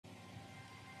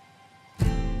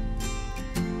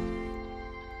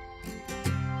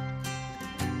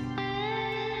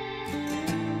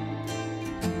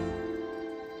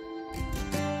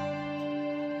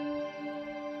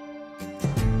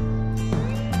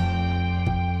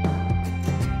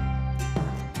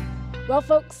Well,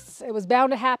 folks, it was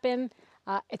bound to happen.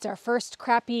 It's our first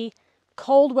crappy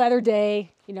cold weather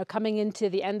day, coming into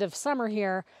the end of summer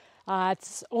here.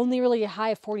 It's only really a high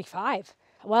of 45.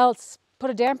 Well, it's put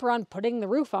a damper on putting the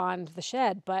roof on the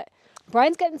shed, but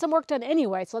Brian's getting some work done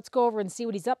anyway, so let's go over and see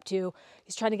what he's up to.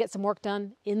 He's trying to get some work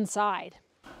done inside.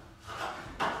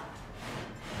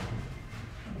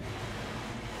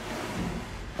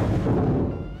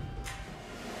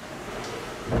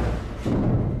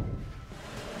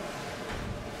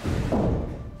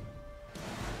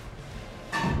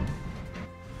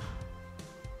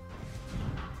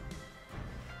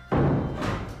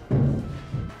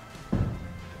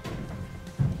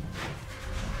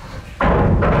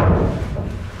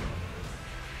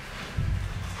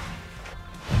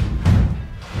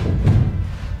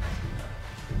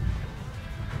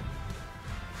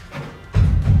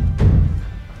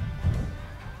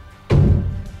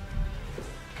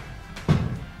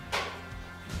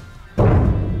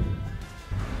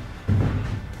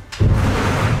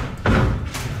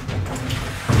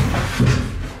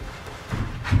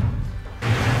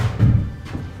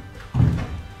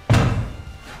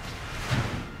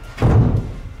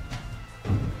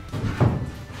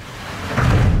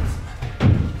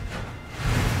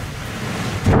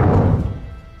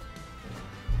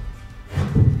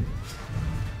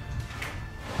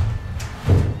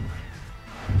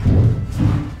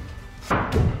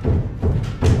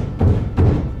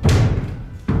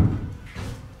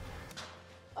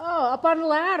 Up on the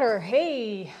ladder.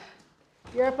 Hey,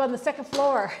 you're up on the second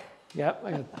floor. Yep,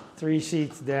 I got 3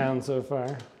 sheets down so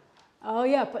far. Oh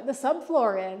yeah, putting the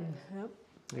subfloor in. Yep.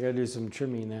 I gotta do some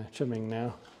trimming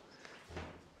now.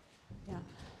 Yeah.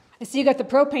 I see you got the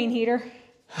propane heater.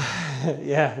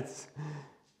 Yeah, it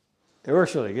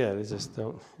works really good.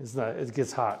 It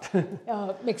gets hot. Oh,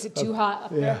 it makes it too hot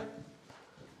up there.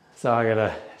 So I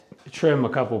gotta trim a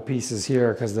couple pieces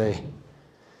here because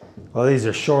well, these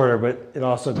are shorter, but it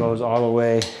also goes all the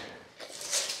way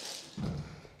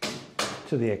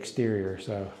to the exterior.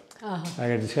 So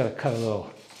I just gotta cut a little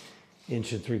 1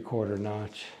 3/4 inch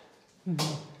notch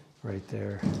right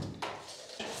there.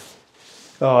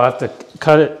 Oh, I have to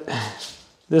cut it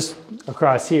this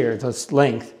across here to its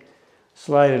length,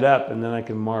 slide it up, and then I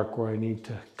can mark where I need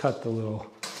to cut the little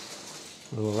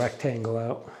rectangle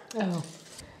out. Oh,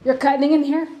 you're cutting in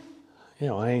here?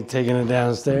 I ain't taking it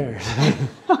downstairs.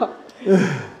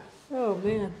 Oh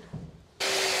man.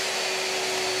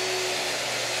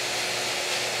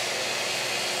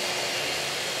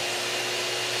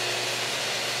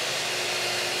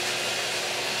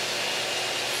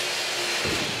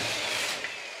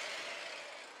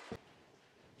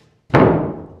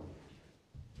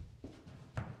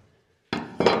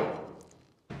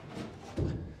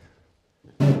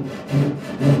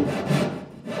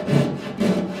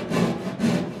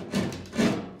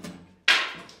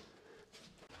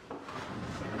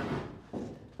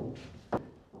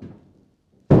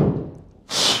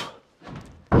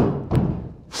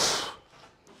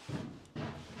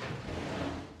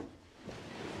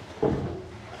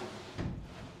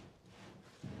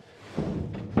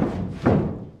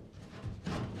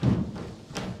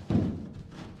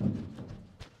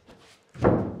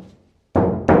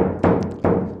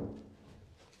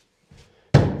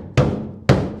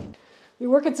 You're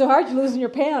working so hard, you're losing your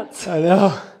pants. I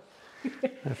know.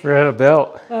 I forgot a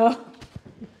belt. Oh.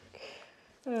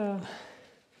 Oh.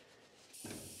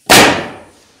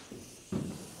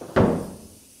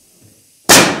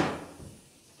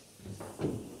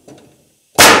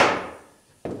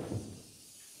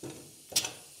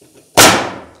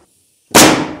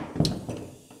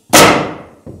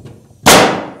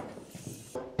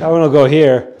 That one will go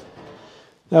here.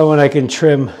 That one I can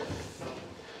trim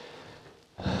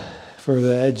for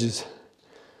the edges.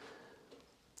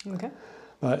 Okay.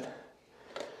 But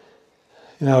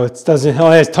it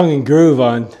only has tongue and groove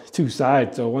on 2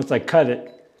 sides, so once I cut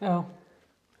it,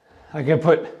 I can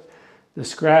put the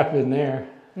scrap in there.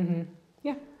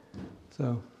 Yeah.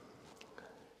 So,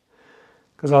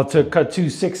 because I'll cut 2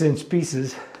 6-inch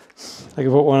pieces, I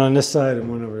can put one on this side and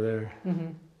one over there.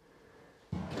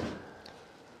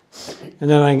 And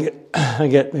then I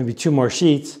get maybe 2 more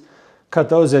sheets, cut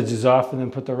those edges off, and then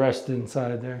put the rest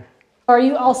inside there. Are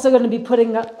you also going to be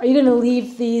putting up, are you going to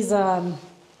leave these,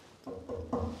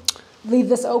 leave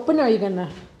this open, or are you going to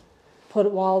put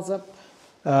walls up?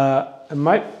 I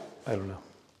don't know.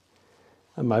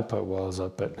 I might put walls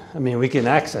up, but I mean, we can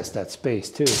access that space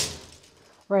too.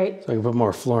 Right. So I can put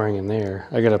more flooring in there.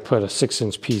 I got to put a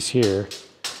 6-inch piece here,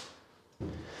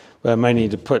 but I might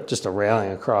need to put just a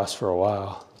railing across for a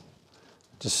while,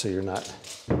 just so you're not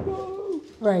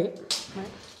right.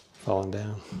 falling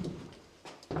down.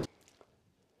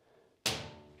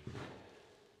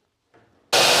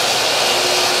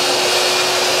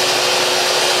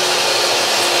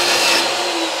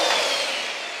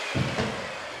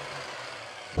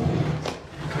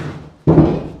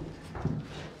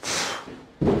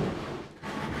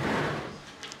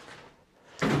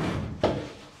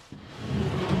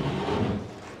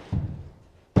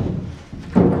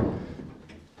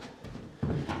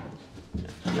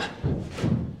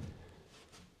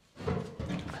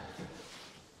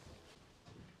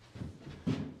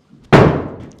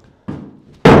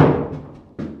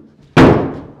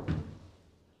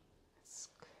 It's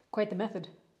quite the method.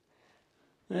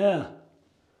 Yeah.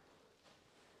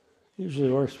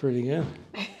 Usually works pretty good.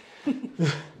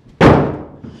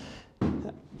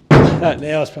 That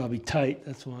nail's probably tight,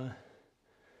 that's why.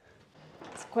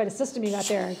 It's quite a system you got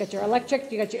there. You got your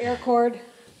electric, you got your air cord.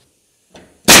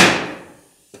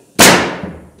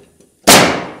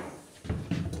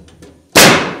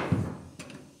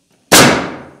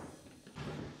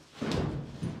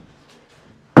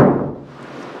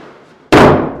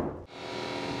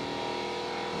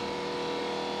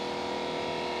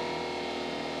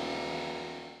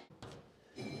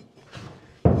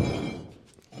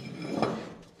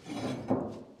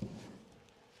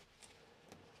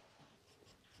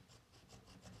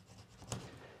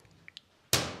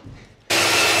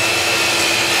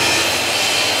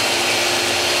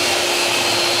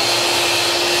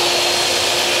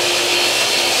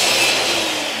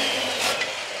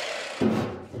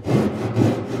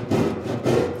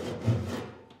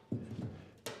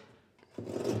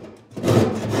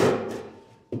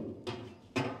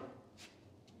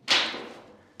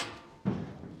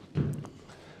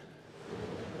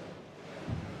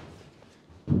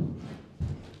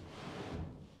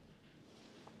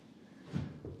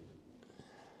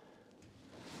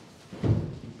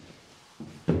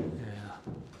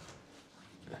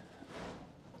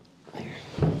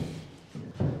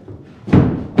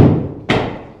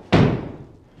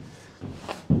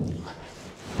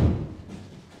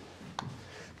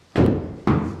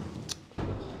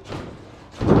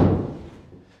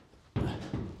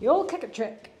 The old kick it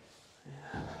trick.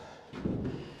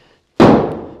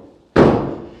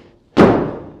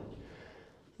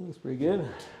 Looks pretty good.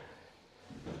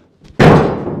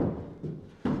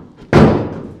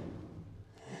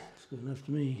 It's good enough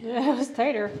to me. Yeah, it was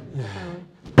tighter.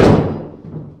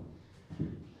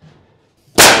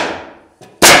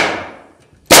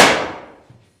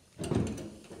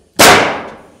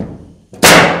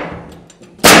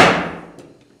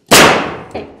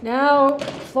 Okay, now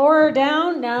floor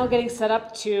down, now getting set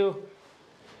up to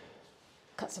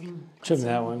Trim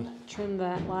that one. Trim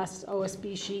that last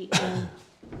OSB sheet and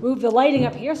move the lighting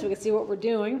up here so we can see what we're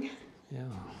doing. Yeah.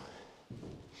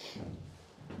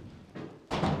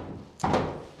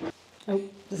 Oh,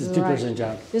 this is a two-person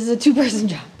job. This is a two-person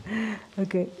job.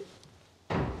 Okay.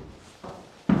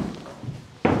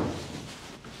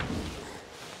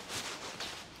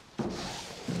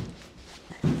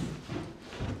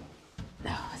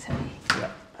 Oh, it's heavy.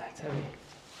 Yeah, that's heavy.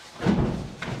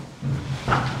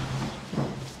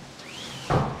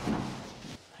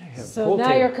 So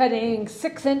now you're cutting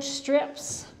 6-inch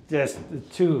strips. Just the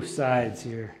two sides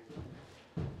here.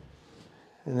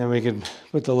 And then we can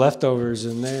put the leftovers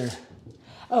in there.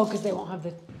 Oh, because they won't have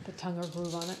the tongue or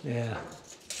groove on it. Yeah.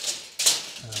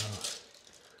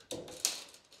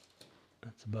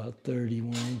 That's about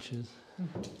 31 inches.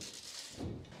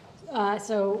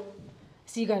 So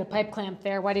you got a pipe clamp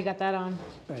there. Why do you got that on?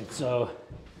 Right, so,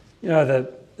 you know,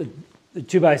 the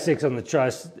 2x6 on the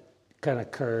truss kind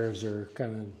of curves or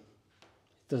kind of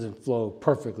doesn't flow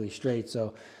perfectly straight.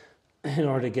 So in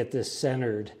order to get this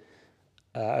centered,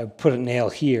 I put a nail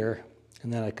here,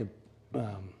 and then I could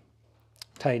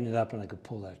tighten it up, and I could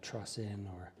pull that truss in,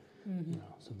 or you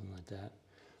know, something like that.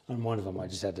 On one of them, I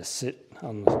just had to sit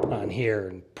on here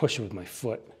and push it with my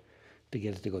foot to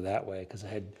get it to go that way, because I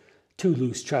had two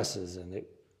loose trusses, and you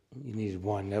needed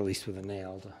one at least with a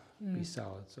nail to be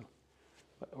solid. So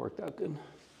it worked out good.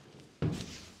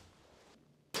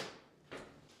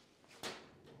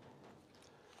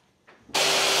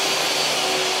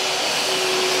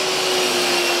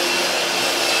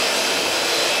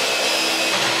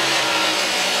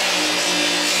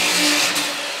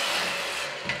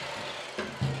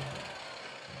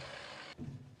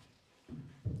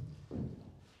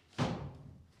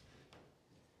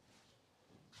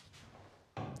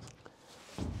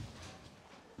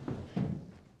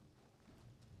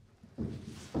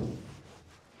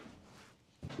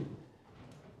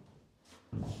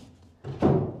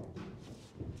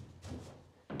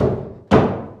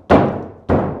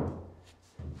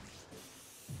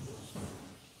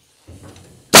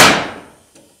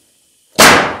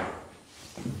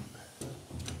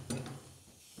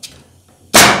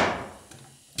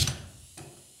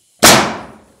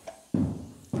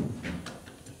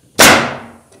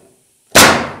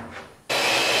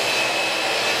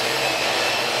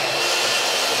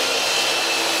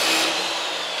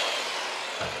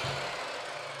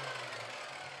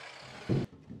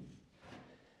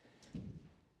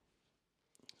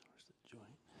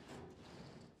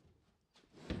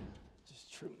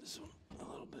 trim this one a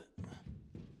little bit.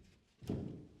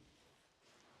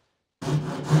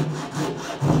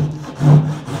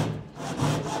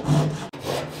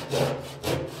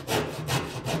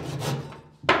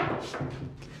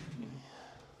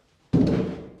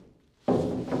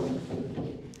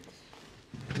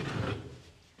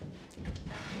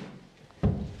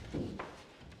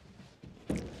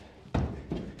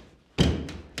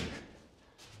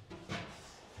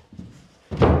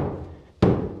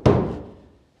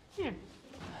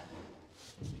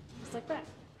 Just like that.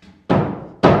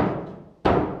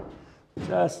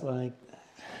 Just like that.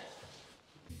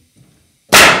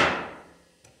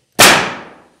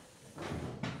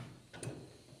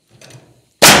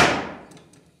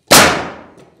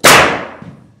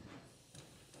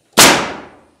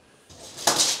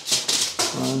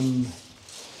 One,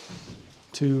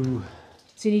 two.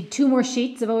 So you need 2 more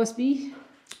sheets of OSB?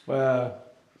 Yeah,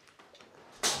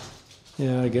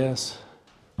 I guess.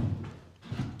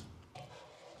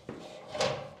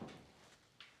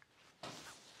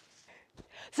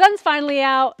 Sun's finally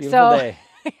out. Beautiful day.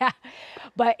 Yeah,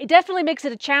 but it definitely makes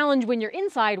it a challenge when you're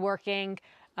inside working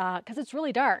because it's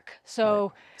really dark. So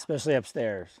Right. Especially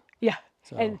upstairs. yeah,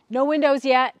 So. and no windows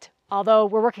yet, although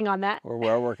we're working on that.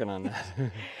 We're working on that.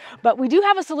 But we do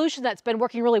have a solution that's been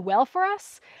working really well for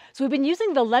us. So we've been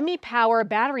using the Power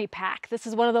battery pack. This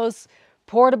is one of those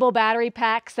portable battery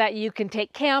packs that you can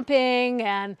take camping,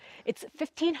 and it's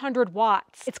 1,500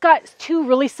 watts. It's got 2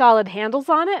 really solid handles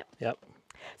on it. Yep.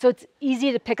 So it's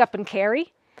easy to pick up and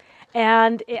carry.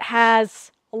 And it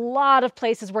has a lot of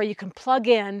places where you can plug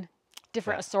in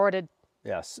different assorted.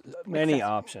 Yes, many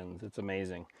options. It's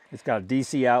amazing. It's got a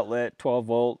DC outlet, 12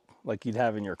 volt, like you'd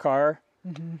have in your car.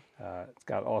 Mm-hmm. It's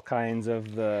got all kinds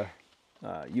of the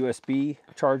USB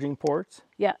charging ports.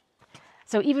 Yeah.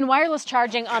 So even wireless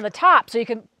charging on the top, so you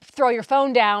can throw your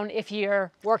phone down if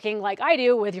you're working like I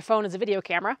do with your phone as a video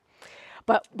camera.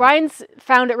 But Brian's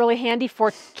found it really handy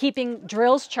for keeping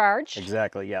drills charged.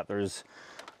 Exactly, yeah. There's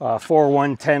 4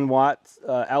 110-watt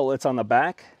outlets on the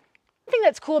back. The thing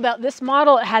that's cool about this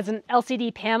model, it has an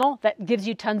LCD panel that gives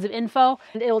you tons of info,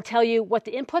 and it'll tell you what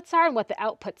the inputs are and what the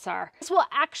outputs are. This will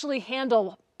actually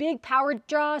handle big power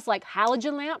draws like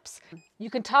halogen lamps. You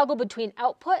can toggle between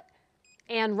output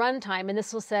and runtime, and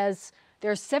this will says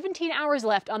there's 17 hours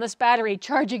left on this battery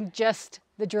charging just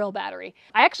the drill battery.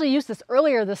 I actually used this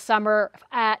earlier this summer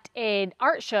at an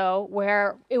art show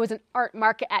where it was an art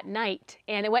market at night,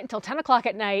 and it went until 10 o'clock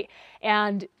at night,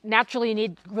 and naturally you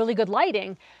need really good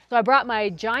lighting. So I brought my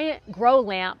giant grow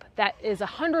lamp that is a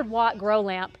 100-watt grow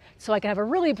lamp so I could have a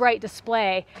really bright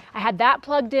display. I had that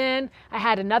plugged in, I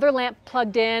had another lamp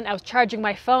plugged in, I was charging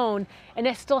my phone, and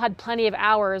it still had plenty of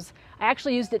hours. I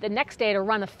actually used it the next day to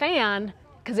run a fan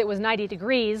because it was 90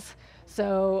 degrees.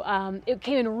 So it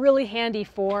came in really handy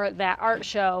for that art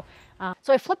show.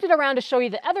 So I flipped it around to show you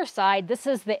the other side. This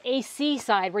is the AC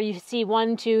side where you see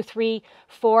 1, 2, 3,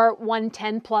 4,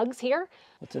 110 plugs here.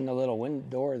 What's in the little window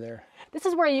door there? This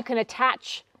is where you can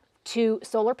attach to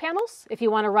solar panels if you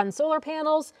want to run solar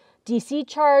panels, DC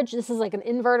charge. This is like an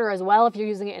inverter as well if you're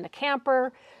using it in a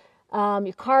camper,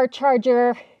 your car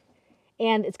charger,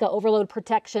 and it's got overload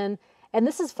protection. And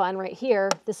this is fun right here.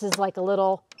 This is like a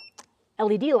little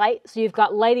LED light, so you've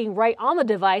got lighting right on the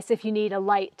device if you need a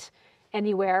light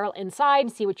anywhere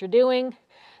inside, see what you're doing.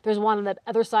 There's one on the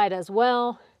other side as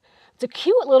well. It's a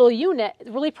cute little unit,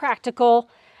 really practical.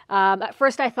 At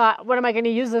first I thought, what am I going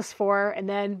to use this for? And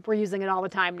then we're using it all the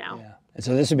time now. Yeah. And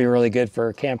so this would be really good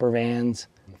for camper vans.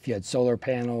 If you had solar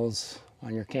panels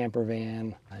on your camper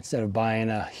van, instead of buying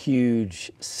a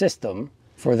huge system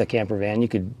for the camper van, you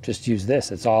could just use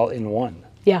this. It's all in one.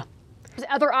 Yeah. There's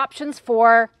other options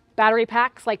for battery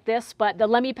packs like this, but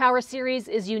the Power series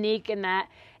is unique in that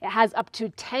it has up to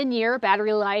 10-year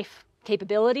battery life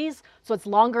capabilities, so it's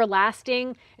longer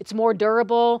lasting, it's more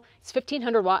durable, it's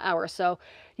 1,500 watt hours. So,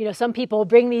 you know, some people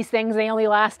bring these things, they only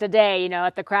last a day, you know,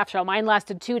 at the craft show. Mine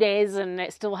lasted 2 days and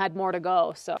it still had more to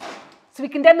go. So we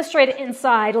can demonstrate it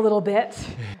inside a little bit.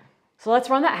 So let's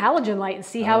run that halogen light and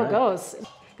see how it goes.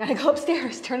 Gotta go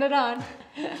upstairs, turn it on.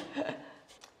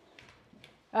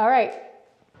 All right.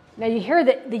 Now you hear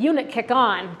the unit kick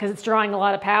on because it's drawing a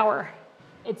lot of power.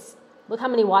 Look how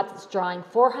many watts it's drawing,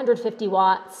 450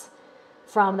 watts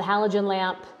from the halogen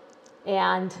lamp,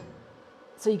 and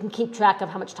so you can keep track of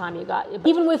how much time you got.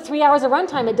 Even with 3 hours of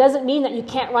runtime, it doesn't mean that you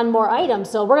can't run more items.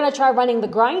 So we're gonna try running the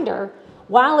grinder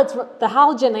while the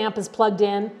halogen lamp is plugged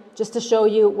in, just to show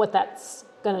you what that's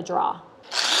gonna draw.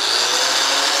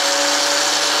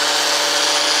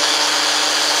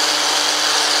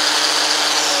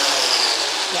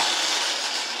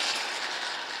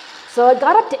 So it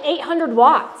got up to 800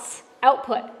 watts.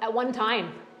 output at one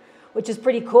time, which is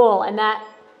pretty cool. And that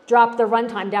dropped the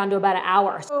runtime down to about an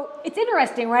hour. So it's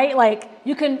interesting, right? Like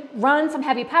you can run some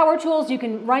heavy power tools, you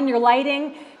can run your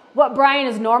lighting. What Brian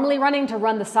is normally running to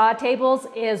run the saw tables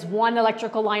is one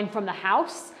electrical line from the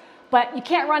house, but you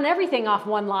can't run everything off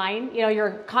one line. You know,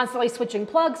 you're constantly switching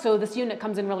plugs, so this unit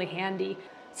comes in really handy.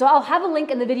 So I'll have a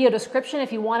link in the video description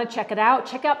if you want to check it out.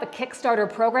 Check out the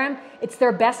Kickstarter program. It's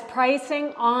their best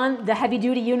pricing on the heavy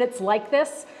duty units like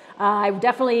this. I would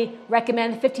definitely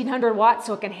recommend 1500 watts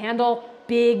so it can handle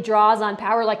big draws on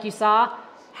power like you saw.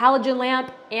 Halogen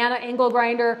lamp and an angle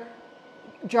grinder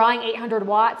drawing 800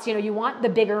 watts. You know, you want the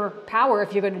bigger power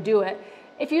if you're going to do it.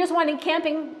 If you're just wanting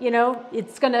camping, you know,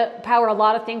 it's going to power a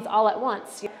lot of things all at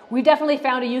once. We definitely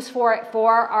found a use for it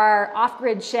for our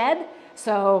off-grid shed.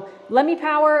 So Let Me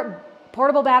Power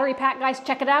portable battery pack, guys,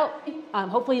 check it out.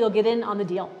 Hopefully you'll get in on the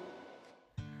deal.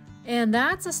 And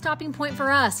that's a stopping point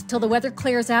for us. Till the weather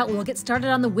clears out, we'll get started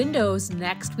on the windows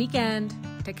next weekend.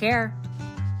 Take care.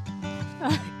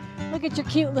 Look at your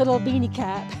cute little beanie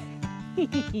cap.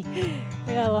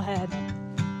 Little head.